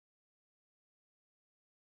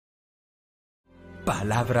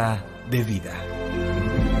Palabra de vida.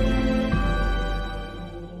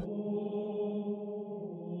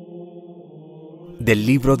 Del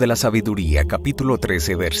libro de la sabiduría, capítulo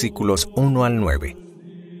 13, versículos 1 al 9.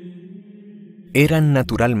 Eran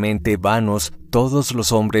naturalmente vanos todos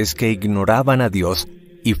los hombres que ignoraban a Dios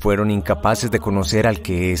y fueron incapaces de conocer al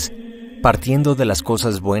que es, partiendo de las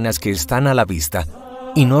cosas buenas que están a la vista,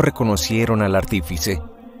 y no reconocieron al artífice,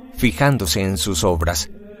 fijándose en sus obras,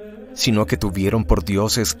 sino que tuvieron por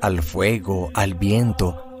dioses al fuego, al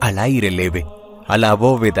viento, al aire leve, a la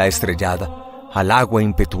bóveda estrellada, al agua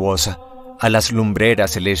impetuosa, a las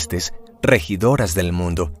lumbreras celestes, regidoras del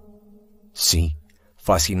mundo. Sí,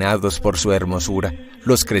 fascinados por su hermosura,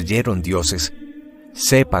 los creyeron dioses.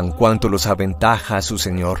 Sepan cuánto los aventaja su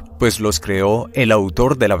Señor, pues los creó el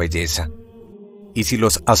autor de la belleza. Y si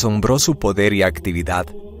los asombró su poder y actividad,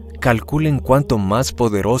 calculen cuánto más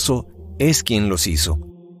poderoso es quien los hizo.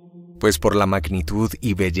 Pues por la magnitud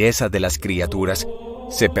y belleza de las criaturas,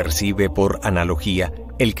 se percibe por analogía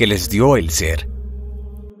el que les dio el ser.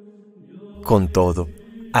 Con todo,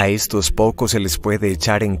 a estos pocos se les puede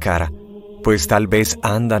echar en cara, pues tal vez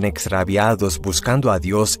andan extraviados buscando a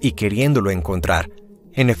Dios y queriéndolo encontrar.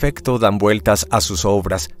 En efecto, dan vueltas a sus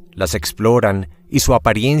obras, las exploran y su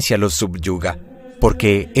apariencia los subyuga,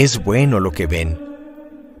 porque es bueno lo que ven.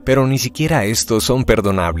 Pero ni siquiera estos son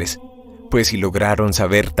perdonables, pues si lograron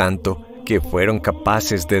saber tanto que fueron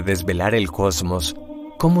capaces de desvelar el cosmos,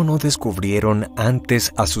 ¿cómo no descubrieron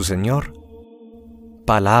antes a su Señor?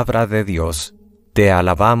 Palabra de Dios, te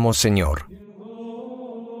alabamos, Señor.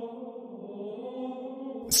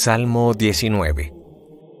 Salmo 19.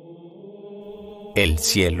 El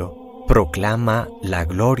cielo proclama la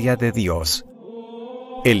gloria de Dios.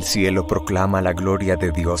 El cielo proclama la gloria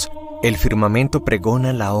de Dios, el firmamento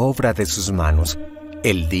pregona la obra de sus manos.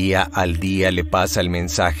 El día al día le pasa el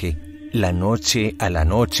mensaje, la noche a la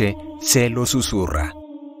noche se lo susurra.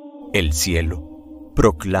 El cielo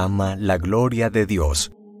proclama la gloria de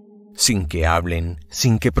Dios, sin que hablen,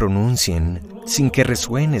 sin que pronuncien, sin que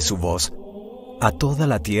resuene su voz. A toda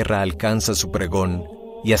la tierra alcanza su pregón,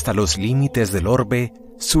 y hasta los límites del orbe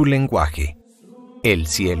su lenguaje. El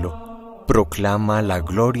cielo proclama la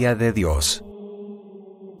gloria de Dios.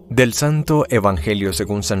 Del Santo Evangelio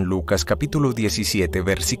según San Lucas, capítulo 17,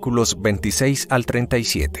 versículos 26 al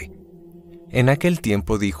 37. En aquel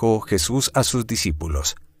tiempo dijo Jesús a sus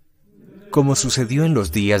discípulos: Como sucedió en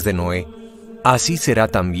los días de Noé, así será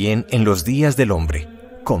también en los días del hombre.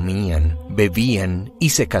 Comían, bebían y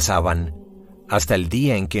se casaban, hasta el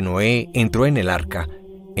día en que Noé entró en el arca.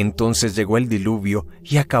 Entonces llegó el diluvio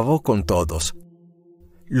y acabó con todos.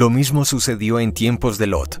 Lo mismo sucedió en tiempos de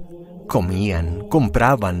Lot. Comían,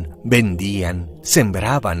 compraban, vendían,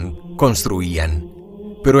 sembraban, construían.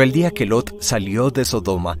 Pero el día que Lot salió de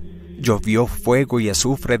Sodoma, llovió fuego y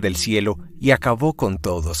azufre del cielo y acabó con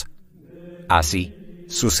todos. Así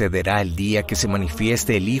sucederá el día que se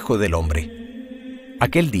manifieste el Hijo del Hombre.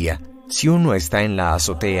 Aquel día, si uno está en la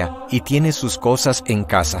azotea y tiene sus cosas en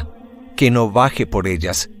casa, que no baje por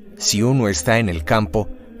ellas. Si uno está en el campo,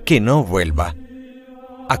 que no vuelva.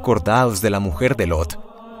 Acordaos de la mujer de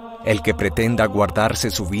Lot. El que pretenda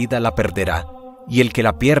guardarse su vida la perderá, y el que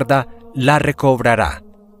la pierda la recobrará.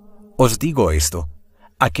 Os digo esto: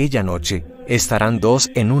 aquella noche estarán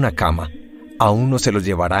dos en una cama, a uno se lo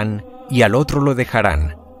llevarán y al otro lo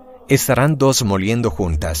dejarán. Estarán dos moliendo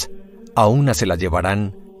juntas, a una se la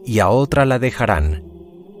llevarán y a otra la dejarán.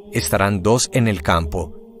 Estarán dos en el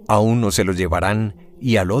campo, a uno se lo llevarán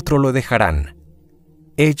y al otro lo dejarán.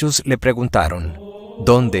 Ellos le preguntaron: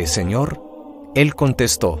 ¿Dónde, Señor? Él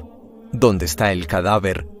contestó: ¿Dónde está el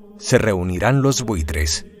cadáver, se reunirán los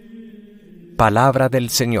buitres. Palabra del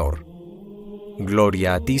Señor.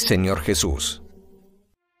 Gloria a ti, Señor Jesús.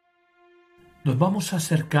 Nos vamos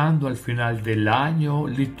acercando al final del año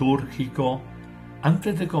litúrgico,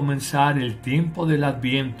 antes de comenzar el tiempo del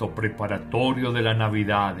Adviento preparatorio de la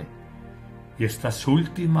Navidad. Y estas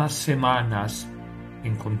últimas semanas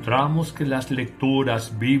encontramos que las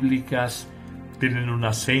lecturas bíblicas tienen un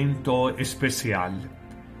acento especial.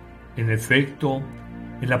 En efecto,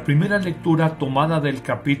 en la primera lectura tomada del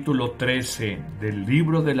capítulo 13 del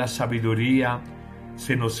libro de la sabiduría,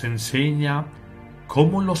 se nos enseña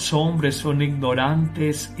cómo los hombres son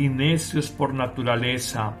ignorantes y necios por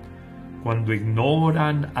naturaleza cuando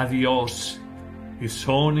ignoran a Dios y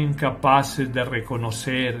son incapaces de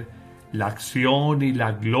reconocer la acción y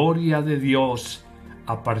la gloria de Dios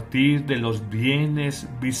a partir de los bienes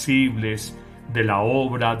visibles de la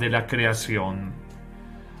obra de la creación.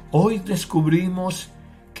 Hoy descubrimos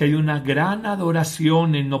que hay una gran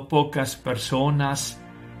adoración en no pocas personas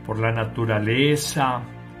por la naturaleza,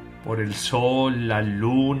 por el sol, la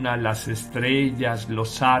luna, las estrellas,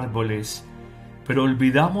 los árboles, pero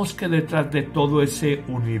olvidamos que detrás de todo ese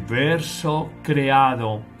universo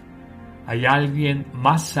creado hay alguien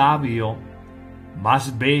más sabio,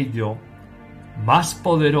 más bello, más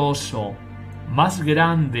poderoso, más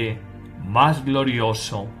grande, más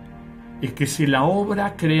glorioso, y que si la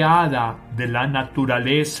obra creada de la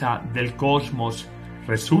naturaleza del cosmos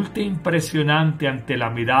resulta impresionante ante la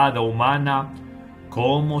mirada humana,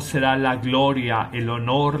 ¿cómo será la gloria, el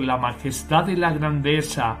honor, la majestad y la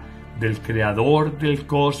grandeza del Creador del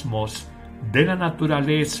cosmos, de la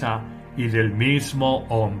naturaleza y del mismo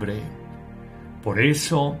hombre? Por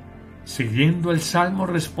eso, siguiendo el salmo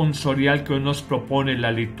responsorial que hoy nos propone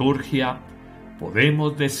la liturgia,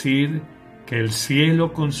 podemos decir que el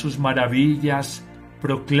cielo con sus maravillas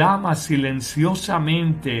proclama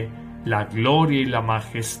silenciosamente la gloria y la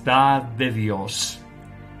majestad de Dios.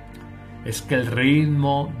 Es que el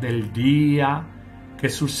ritmo del día que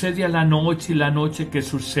sucede a la noche y la noche que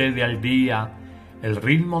sucede al día, el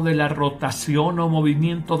ritmo de la rotación o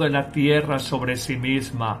movimiento de la tierra sobre sí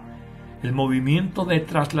misma, el movimiento de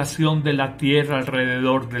traslación de la tierra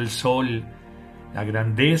alrededor del sol, la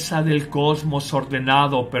grandeza del cosmos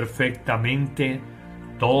ordenado perfectamente,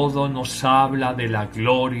 todo nos habla de la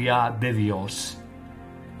gloria de Dios.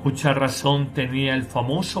 Mucha razón tenía el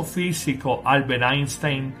famoso físico Albert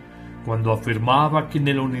Einstein cuando afirmaba que en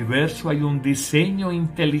el universo hay un diseño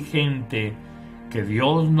inteligente, que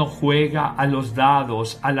Dios no juega a los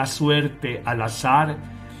dados, a la suerte, al azar,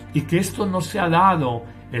 y que esto no se ha dado,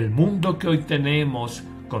 el mundo que hoy tenemos,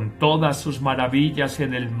 con todas sus maravillas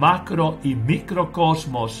en el macro y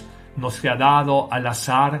microcosmos, no se ha dado al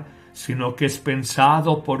azar, sino que es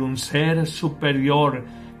pensado por un ser superior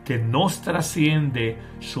que nos trasciende,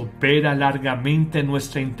 supera largamente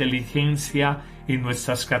nuestra inteligencia y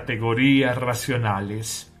nuestras categorías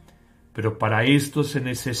racionales. Pero para esto se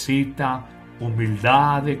necesita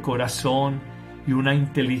humildad de corazón y una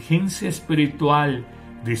inteligencia espiritual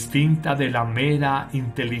distinta de la mera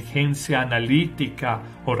inteligencia analítica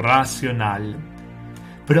o racional.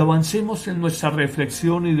 Pero avancemos en nuestra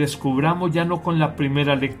reflexión y descubramos ya no con la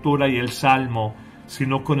primera lectura y el Salmo,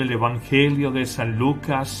 sino con el Evangelio de San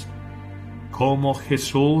Lucas, cómo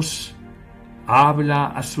Jesús habla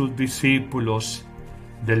a sus discípulos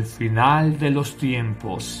del final de los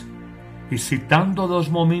tiempos y citando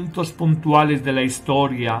dos momentos puntuales de la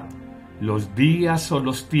historia, los días o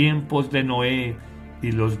los tiempos de Noé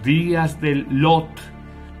y los días de Lot,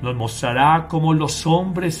 nos mostrará cómo los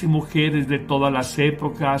hombres y mujeres de todas las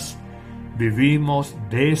épocas vivimos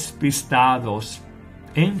despistados,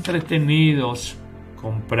 entretenidos,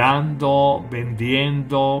 comprando,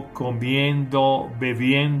 vendiendo, comiendo,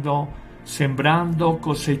 bebiendo, sembrando,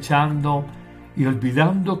 cosechando y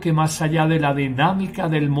olvidando que más allá de la dinámica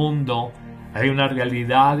del mundo hay una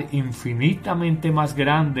realidad infinitamente más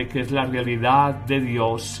grande que es la realidad de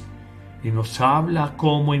Dios. Y nos habla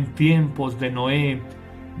cómo en tiempos de Noé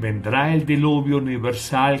vendrá el diluvio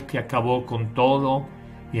universal que acabó con todo,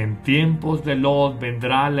 y en tiempos de Lot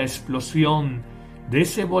vendrá la explosión de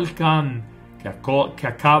ese volcán que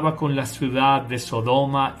acaba con la ciudad de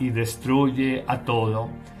Sodoma y destruye a todo.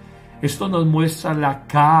 Esto nos muestra la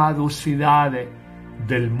caducidad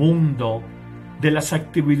del mundo, de las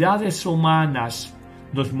actividades humanas,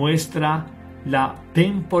 nos muestra la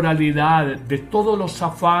temporalidad de todos los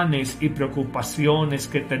afanes y preocupaciones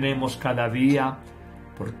que tenemos cada día,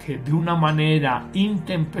 porque de una manera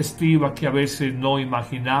intempestiva que a veces no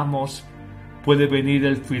imaginamos, puede venir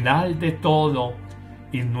el final de todo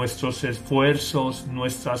y nuestros esfuerzos,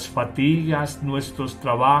 nuestras fatigas, nuestros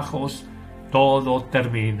trabajos, todo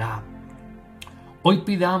termina. Hoy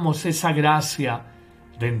pidamos esa gracia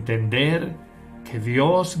de entender que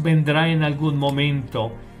Dios vendrá en algún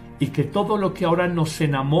momento y que todo lo que ahora nos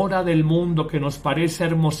enamora del mundo, que nos parece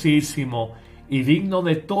hermosísimo y digno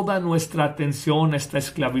de toda nuestra atención hasta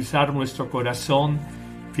esclavizar nuestro corazón,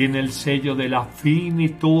 tiene el sello de la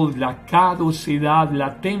finitud, la caducidad,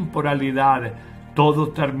 la temporalidad. Todo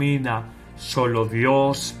termina, solo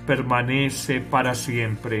Dios permanece para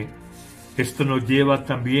siempre. Esto nos lleva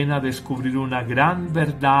también a descubrir una gran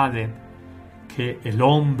verdad, que el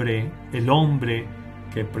hombre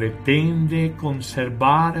que pretende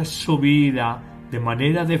conservar su vida de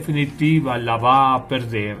manera definitiva la va a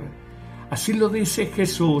perder. Así lo dice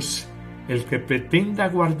Jesús: el que pretenda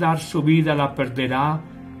guardar su vida la perderá,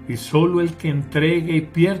 y solo el que entregue y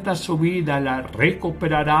pierda su vida la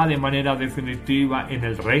recuperará de manera definitiva en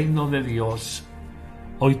el reino de Dios.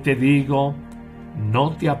 Hoy te digo,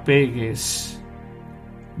 no te apegues,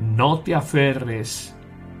 no te aferres,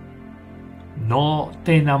 no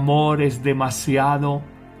te enamores demasiado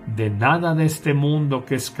de nada de este mundo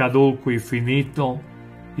que es caduco y finito,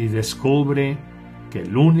 y descubre que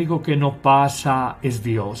el único que no pasa es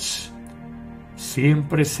Dios.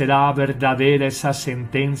 Siempre será verdadera esa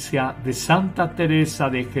sentencia de Santa Teresa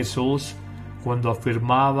de Jesús cuando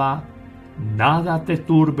afirmaba: nada te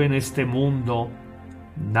turbe en este mundo,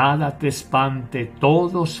 nada te espante,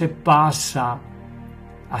 todo se pasa,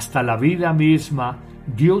 hasta la vida misma.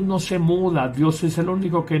 Dios no se muda, Dios es el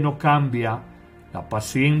único que no cambia. La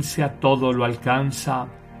paciencia todo lo alcanza.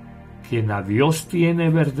 Quien a Dios tiene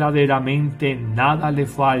verdaderamente nada le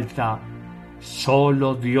falta.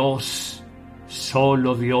 Solo Dios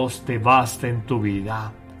te basta en tu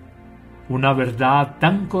vida. Una verdad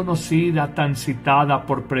tan conocida, tan citada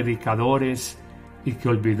por predicadores y que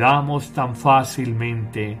olvidamos tan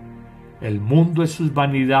fácilmente. El mundo y sus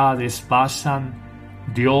vanidades pasan,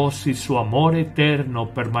 Dios y su amor eterno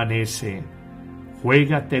permanece.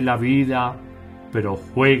 Juégate la vida, pero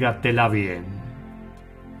juégatela bien.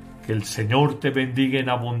 Que el Señor te bendiga en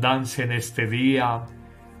abundancia en este día,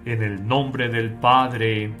 en el nombre del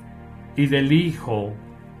Padre, y del Hijo,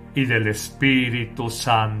 y del Espíritu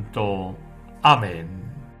Santo. Amén.